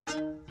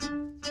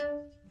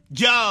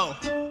Yo,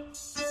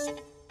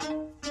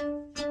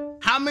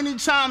 how many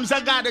times I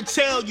gotta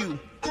tell you?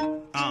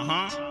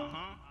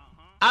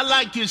 I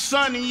like you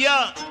sunny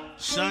up,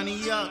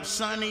 sunny up,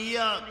 sunny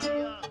up.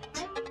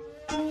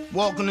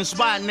 Walk in the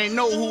spot and they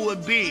know who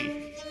it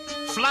be.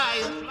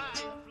 Flyer,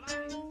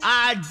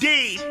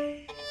 ID,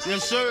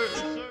 yes sir,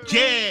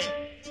 yeah.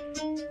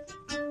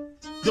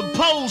 The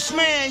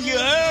Postman, you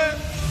heard?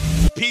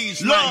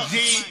 Peace, love,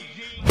 G.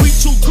 We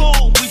too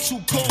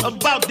cool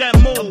about that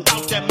move.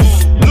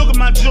 Look at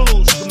my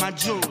jewels,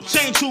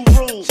 change two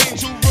rules.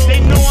 They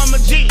know I'm a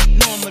G,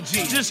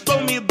 just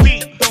throw me a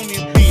beat,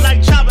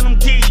 like chopping them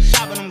keys.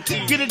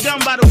 Get it done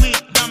by the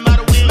week.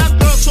 My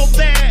girl so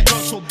bad,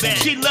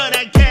 she love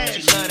that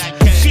cash.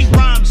 She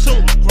rhyme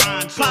too,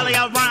 probably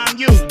I rhyme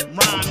you.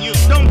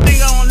 Don't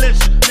think I don't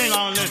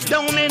listen,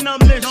 don't end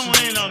up listening.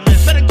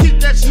 Better keep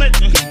that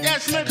smithing,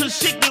 cause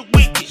shit get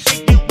wicked.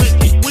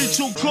 We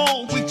too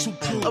cool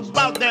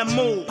about that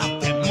move.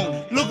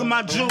 Look at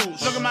my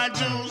jewels,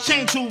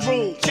 change two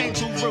rules.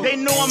 They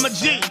know I'm a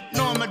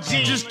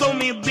G, just throw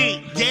me a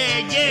beat,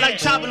 like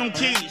chopping them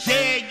keys.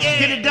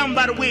 Get it done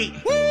by the week.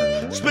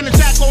 Spin a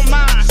sack on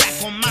mine,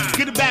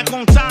 get it back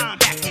on time.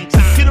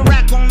 Get a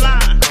rack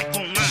online,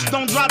 just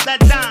don't drop that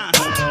dime.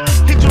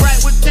 Hit you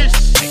right with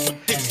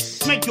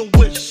this, make your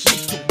wish.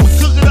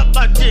 Cook it up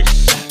like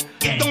this,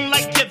 don't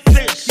like that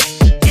fish.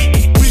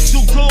 We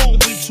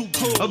too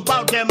cool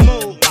about that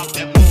move.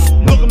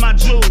 Look at my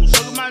jewels,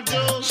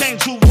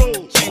 change two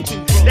rules.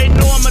 They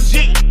know I'm a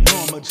G,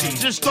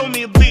 just throw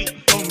me a beat,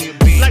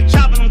 like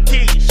chopping them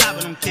keys.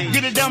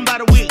 Get it done by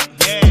the week.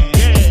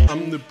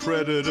 I'm the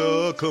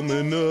predator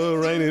coming up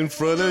right in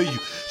front of you.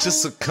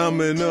 Just a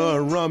coming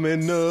up,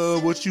 rhyming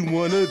up what you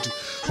wanna do.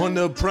 On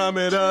the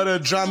prometer, the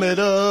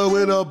dromedar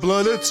with a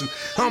blunt or two.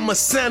 I'm a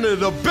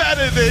senator,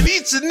 better than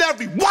each and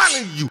every one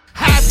of you.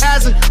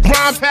 Haphazard,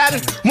 rhyme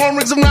pattern, one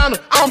rings around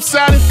her, I'm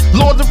silent.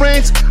 Lord of the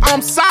Rings,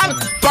 I'm silent.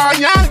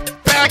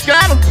 Bionic, back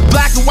at him.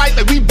 Black and white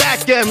like we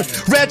backgammon.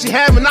 Reggie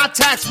Hammond, I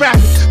tax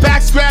rapping.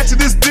 Back scratching,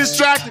 this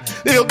distracted.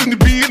 They hoping to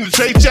be in the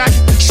trade jacket.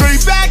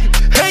 Straight back,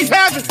 ain't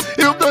having.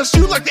 It'll gonna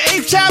shoot like the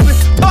Ape Chapman.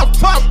 Puff,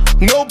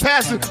 no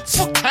passing.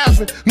 Fuck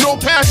having, no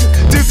passion.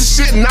 Did the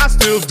shit and I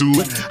still do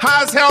it.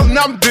 High as hell and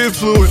I'm been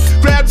fluid.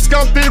 Grab the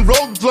skunk, then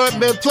roll the blunt,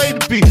 man. Play the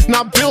beat,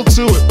 not built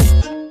to it.